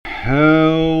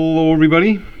Hello,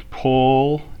 everybody.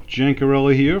 Paul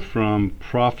Jancarella here from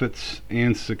Profits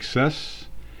and Success.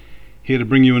 Here to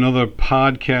bring you another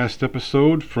podcast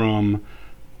episode from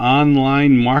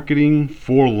Online Marketing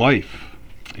for Life.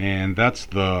 And that's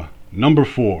the number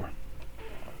 4.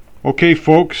 Okay,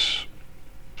 folks,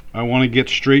 I want to get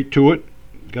straight to it.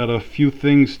 Got a few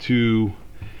things to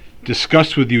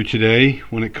discuss with you today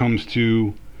when it comes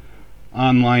to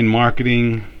online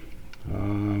marketing,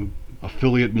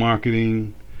 affiliate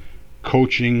marketing,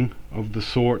 coaching of the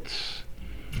sorts,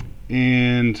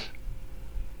 and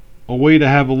a way to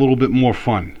have a little bit more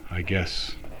fun, I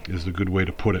guess, is a good way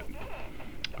to put it.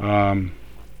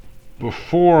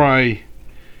 Before I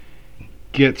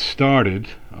get started,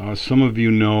 some of you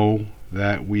know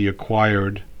that we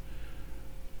acquired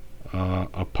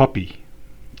a puppy,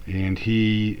 and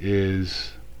he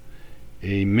is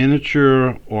a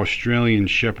miniature Australian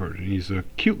Shepherd. He's a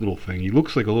cute little thing. He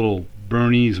looks like a little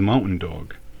Bernese mountain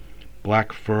dog.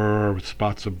 Black fur with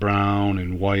spots of brown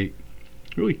and white.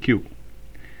 Really cute.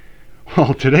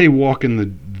 Well, today walking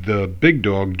the big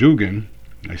dog, Dugan,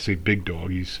 I say big dog,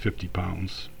 he's 50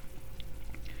 pounds.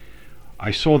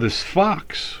 I saw this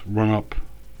fox run up,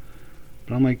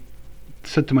 but I'm like,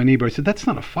 said to my neighbor, I said, that's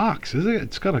not a fox, is it?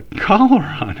 It's got a collar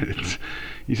on it.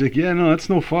 He's like, yeah, no, that's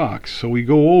no fox. So we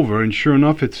go over, and sure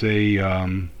enough, it's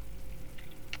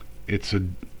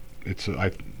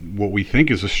what we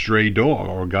think is a stray dog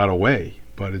or got away,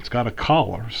 but it's got a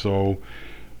collar. So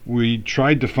we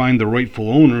tried to find the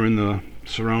rightful owner in the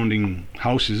surrounding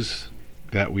houses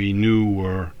that we knew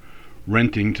were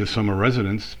renting to summer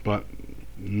residents, but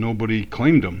nobody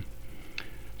claimed them.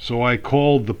 So I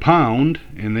called the pound,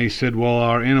 and they said, well,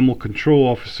 our animal control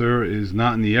officer is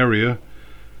not in the area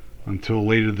until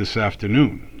later this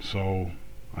afternoon. So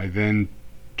I then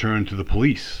turned to the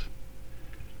police.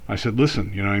 I said,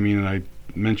 listen, and I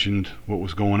mentioned what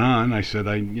was going on. I said,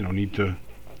 I need to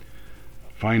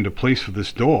find a place for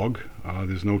this dog.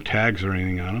 There's no tags or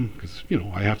anything on him because,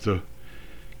 I have to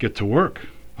get to work.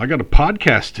 I got a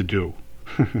podcast to do.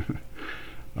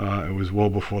 It was well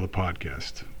before the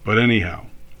podcast. But anyhow,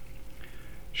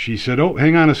 she said, oh,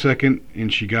 hang on a second.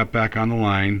 And she got back on the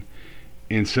line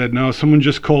and said, no, someone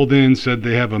just called in, said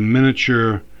they have a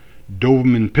miniature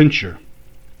Doberman Pinscher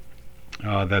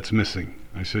that's missing.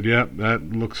 I said, yeah, that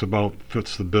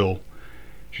fits the bill.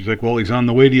 She's like, well, he's on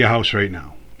the way to your house right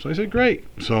now. So I said, great.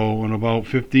 So in about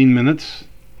 15 minutes,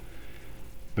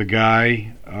 the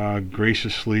guy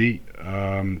graciously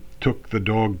took the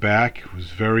dog back, was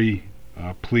very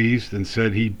pleased, and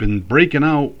said he'd been breaking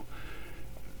out,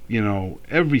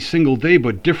 every single day,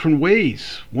 but different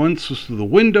ways. Once was through the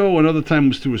window, another time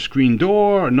was through a screen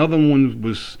door, another one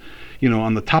was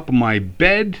on the top of my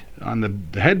bed, on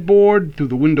the headboard, through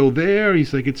the window there.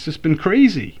 He's like, it's just been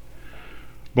crazy.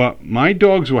 But my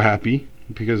dogs were happy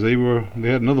because they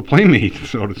had another playmate,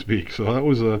 so to speak. So it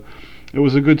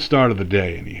was a good start of the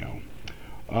day,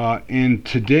 anyhow. And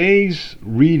today's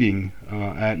reading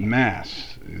at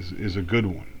Mass is a good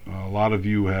one. A lot of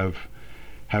you have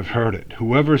heard it.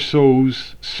 Whoever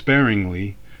sows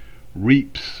sparingly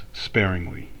reaps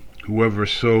sparingly. Whoever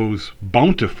sows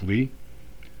bountifully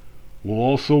will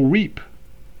also reap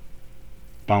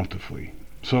bountifully.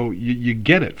 So you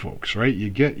get it, folks, right?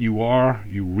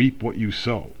 You reap what you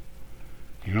sow.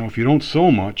 If you don't sow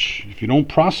much, if you don't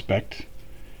prospect,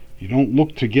 you don't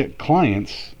look to get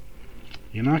clients,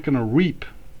 you're not going to reap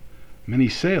many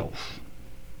sales.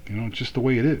 It's just the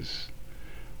way it is.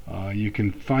 You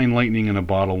can find lightning in a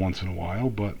bottle once in a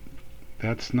while, but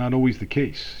that's not always the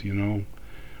case.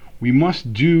 We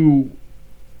must do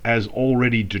as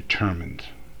already determined.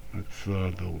 That's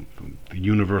the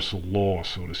universal law,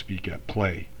 so to speak, at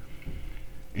play.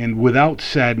 And without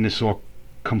sadness or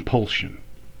compulsion.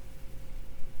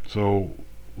 So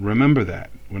remember that.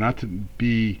 We're not to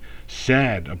be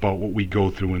sad about what we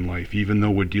go through in life, even though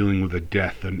we're dealing with a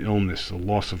death, an illness, a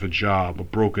loss of a job, a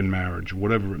broken marriage,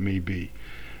 whatever it may be.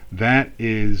 That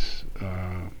is,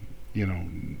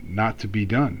 not to be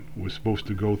done. We're supposed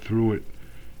to go through it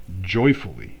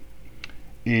joyfully.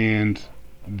 And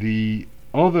the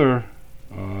other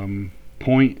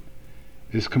point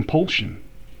is compulsion.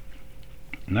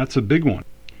 And that's a big one.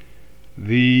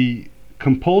 The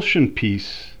compulsion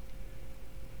piece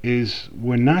is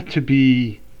we're not to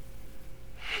be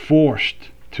forced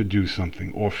to do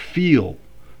something or feel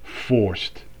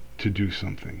forced to do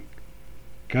something.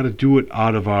 Got to do it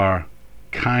out of our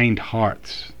kind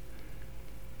hearts.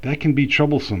 That can be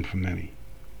troublesome for many.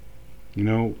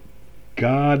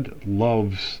 God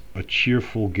loves a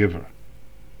cheerful giver.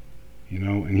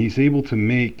 And he's able to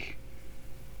make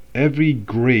every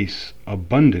grace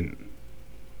abundant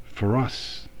for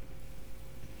us.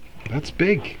 That's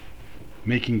big.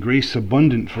 making grace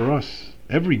abundant for us,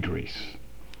 every grace.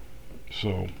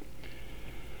 So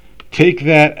take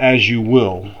that as you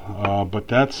will, but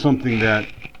that's something that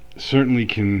certainly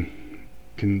can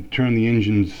turn the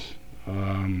engines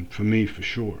for me for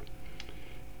sure.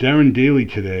 Darren Daly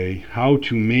today, how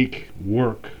to make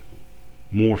work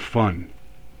more fun.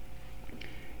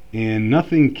 And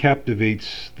nothing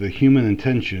captivates the human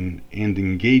attention and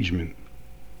engagement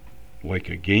like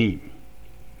a game.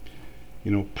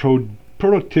 You know,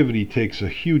 productivity takes a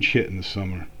huge hit in the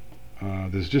summer.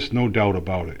 There's just no doubt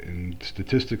about it. And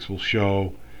statistics will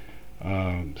show,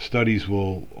 studies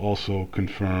will also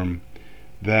confirm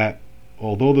that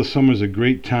although the summer is a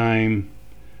great time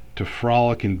to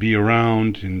frolic and be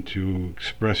around and to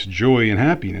express joy and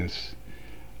happiness,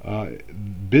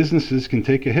 businesses can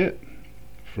take a hit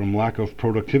from lack of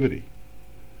productivity.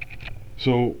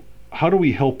 So how do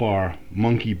we help our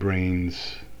monkey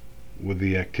brains with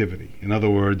the activity? In other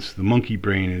words, the monkey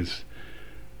brain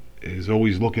is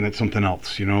always looking at something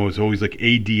else, it's always like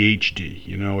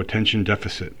ADHD, attention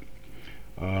deficit.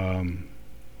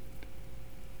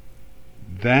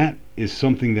 That is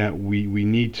something that we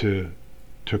need to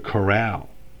corral.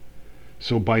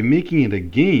 So by making it a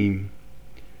game,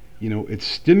 it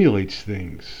stimulates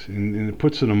things and it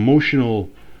puts an emotional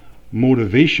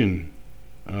motivation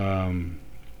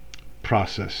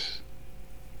process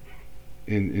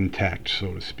intact,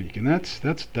 so to speak, and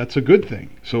that's a good thing.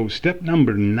 So step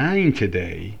number 9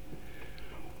 today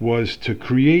was to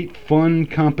create fun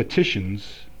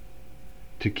competitions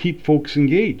to keep folks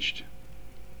engaged.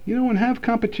 And have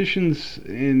competitions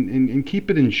and keep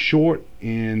it in short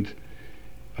and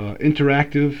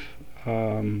interactive.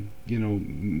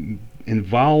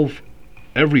 Involve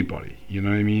everybody.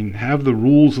 Have the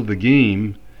rules of the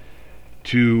game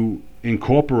to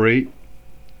incorporate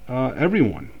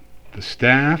everyone, the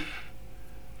staff,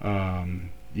 the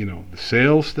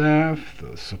sales staff,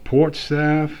 the support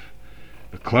staff,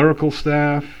 the clerical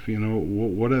staff,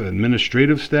 whatever,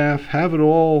 administrative staff. Have it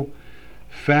all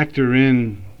factor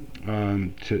in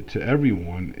to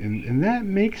everyone, and that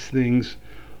makes things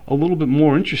a little bit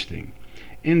more interesting.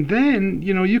 And then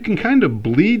you can kind of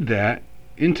bleed that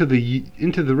into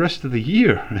the rest of the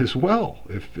year as well.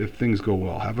 If things go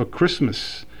well, have a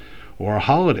Christmas or a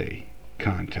holiday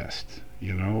contest,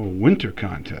 a winter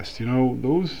contest.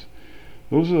 Those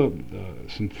are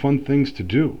some fun things to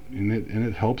do, and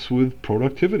it helps with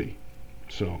productivity.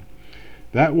 So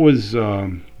that was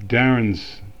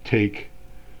Darren's take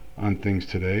on things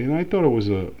today, and I thought it was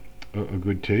a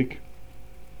good take.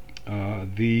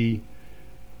 The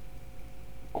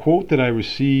quote that I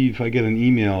receive, I get an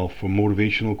email for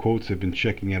motivational quotes. I've been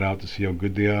checking it out to see how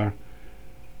good they are.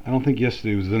 I don't think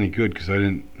yesterday was any good because I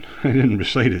didn't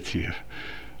recite it to you,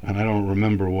 and I don't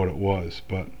remember what it was.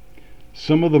 But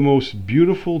some of the most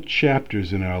beautiful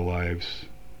chapters in our lives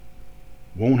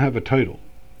won't have a title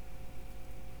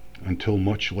until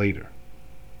much later.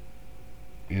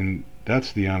 And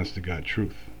that's the honest to God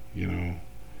truth,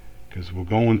 because we're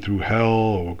going through hell,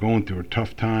 or we're going through a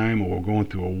tough time, or we're going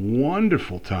through a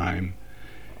wonderful time,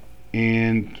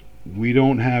 and we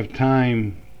don't have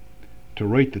time to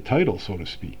write the title, so to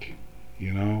speak.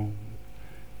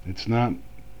 It's not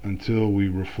until we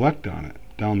reflect on it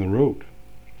down the road.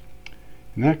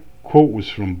 And that quote was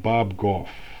from Bob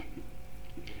Goff.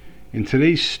 In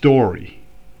today's story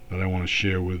that I want to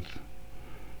share with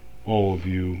all of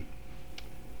you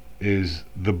is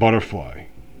the butterfly.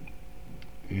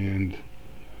 And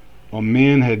a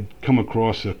man had come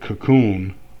across a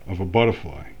cocoon of a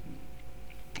butterfly,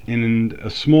 and a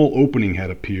small opening had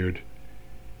appeared,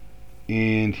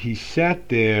 and he sat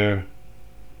there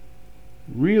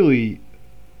really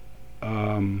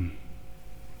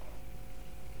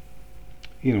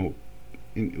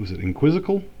was it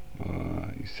inquisical?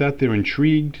 He sat there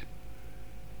intrigued,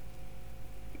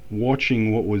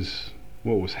 watching what was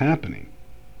happening.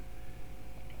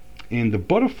 And the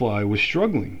butterfly was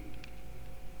struggling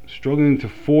to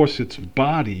force its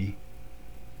body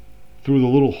through the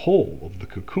little hole of the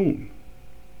cocoon,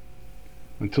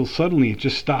 until suddenly it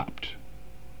just stopped,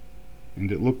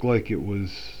 and it looked like it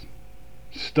was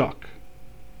stuck.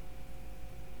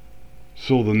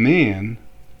 So the man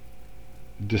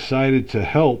decided to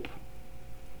help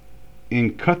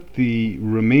and cut the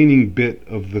remaining bit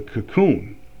of the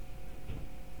cocoon.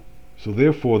 So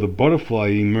therefore the butterfly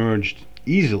emerged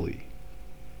easily,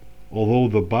 although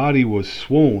the body was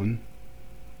swollen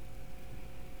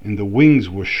and the wings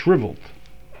were shriveled.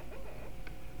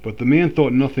 But the man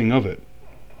thought nothing of it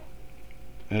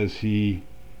as he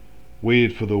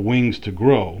waited for the wings to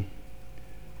grow.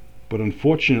 But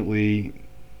unfortunately,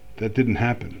 that didn't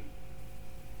happen.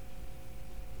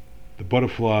 The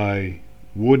butterfly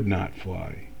would not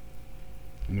fly,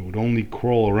 and it would only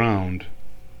crawl around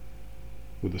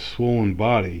with a swollen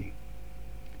body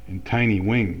and tiny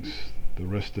wings the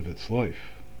rest of its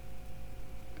life.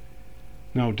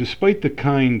 Now, despite the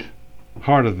kind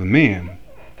heart of the man,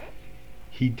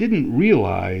 he didn't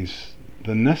realize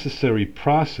the necessary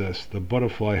process the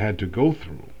butterfly had to go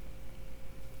through.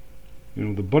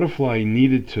 The butterfly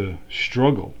needed to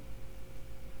struggle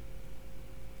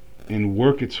and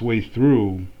work its way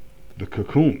through the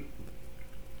cocoon.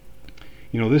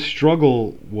 This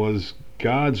struggle was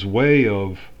God's way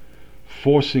of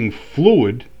forcing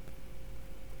fluid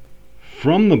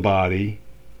from the body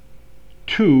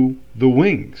to the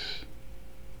wings.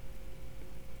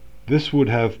 This would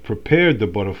have prepared the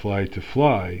butterfly to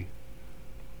fly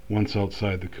once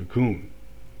outside the cocoon.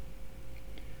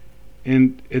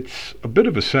 And it's a bit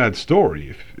of a sad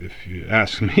story, if you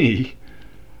ask me,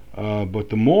 but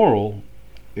the moral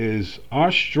is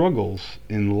our struggles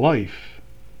in life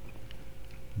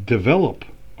develop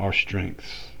our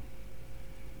strengths.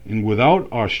 And without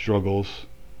our struggles,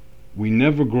 we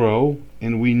never grow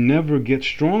and we never get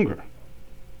stronger.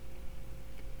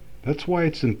 That's why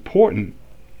it's important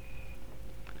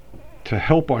to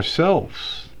help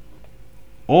ourselves,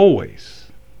 always.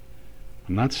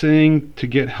 I'm not saying to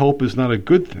get help is not a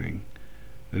good thing.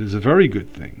 It is a very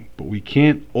good thing, but we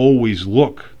can't always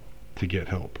look to get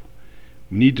help.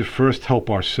 We need to first help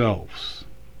ourselves.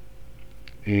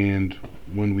 And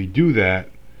when we do that,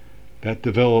 that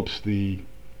develops the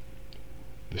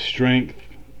strength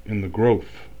and the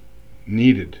growth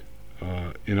needed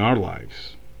in our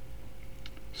lives.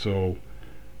 So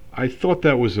I thought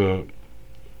that was a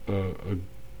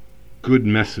good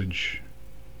message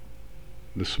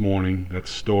this morning, that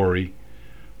story.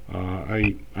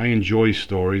 I enjoy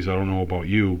stories. I don't know about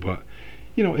you, but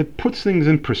it puts things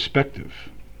in perspective.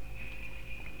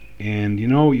 And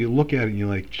you look at it and you're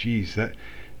like, geez,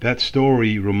 that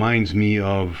story reminds me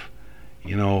of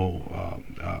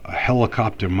a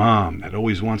helicopter mom that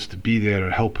always wants to be there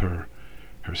to help her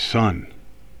son.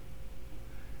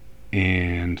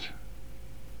 And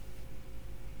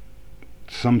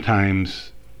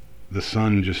sometimes the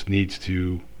son just needs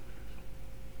to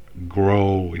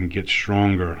grow and get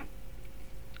stronger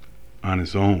on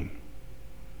his own,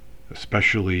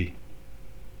 especially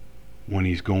when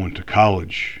he's going to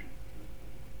college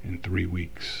in 3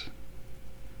 weeks.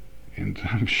 And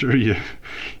I'm sure you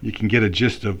can get a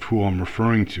gist of who I'm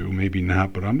referring to. Maybe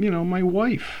not, but my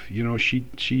wife.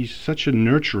 She's such a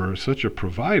nurturer, such a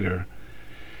provider,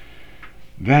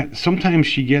 that sometimes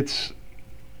she gets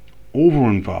over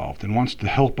involved and wants to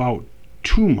help out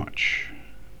too much,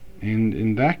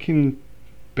 and that can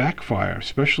backfire,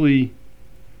 especially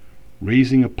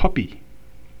raising a puppy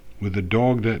with a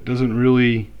dog that doesn't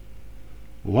really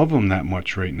love him that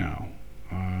much right now.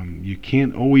 You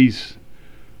can't always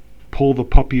pull the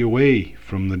puppy away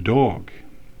from the dog,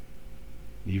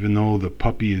 even though the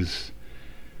puppy is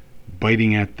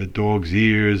biting at the dog's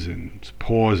ears and its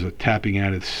paws are tapping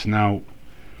at its snout.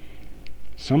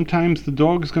 Sometimes the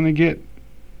dog's going to get,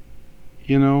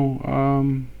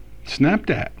 snapped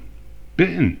at,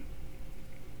 bitten,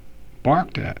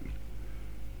 barked at.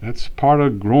 That's part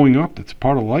of growing up. That's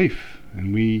part of life.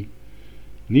 And we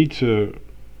need to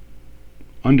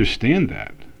understand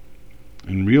that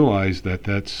and realize that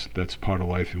that's part of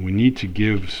life. And we need to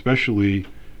give, especially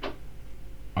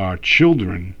our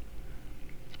children,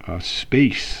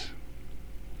 space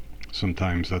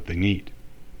sometimes that they need.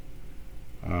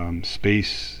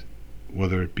 Space,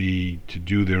 whether it be to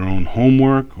do their own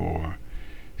homework or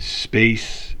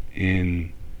space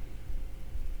in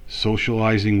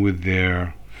socializing with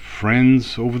their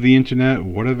friends over the internet or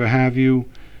whatever have you.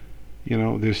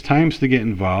 There's times to get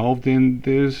involved and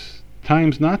there's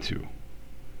times not to.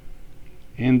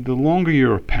 And the longer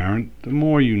you're a parent, the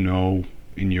more you know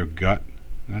in your gut.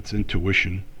 That's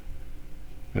intuition.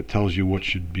 That tells you what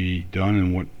should be done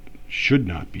and what should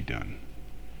not be done.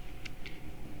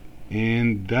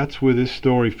 And that's where this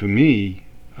story for me,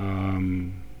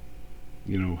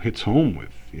 hits home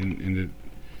with. And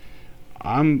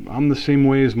I'm the same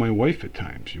way as my wife at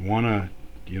times. You want to,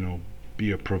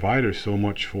 be a provider so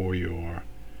much for your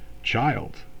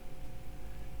child,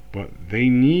 but they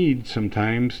need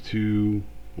sometimes to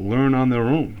learn on their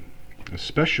own,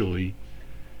 especially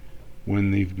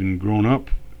when they've been grown up.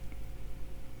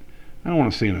 I don't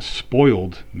want to say in a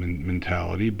spoiled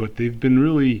mentality, but they've been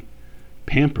really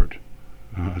pampered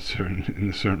in a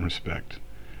certain respect,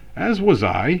 as was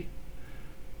I.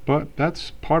 But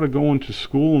that's part of going to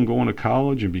school and going to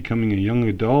college and becoming a young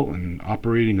adult and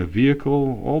operating a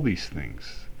vehicle, all these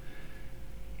things.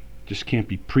 Just can't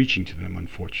be preaching to them,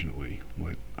 unfortunately,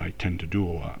 what I tend to do a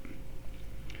lot.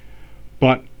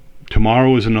 But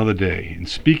tomorrow is another day. And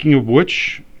speaking of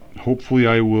which, hopefully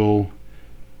I will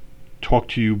talk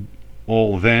to you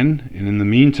all then. And in the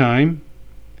meantime,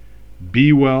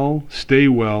 be well, stay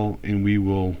well, and we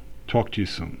will talk to you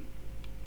soon.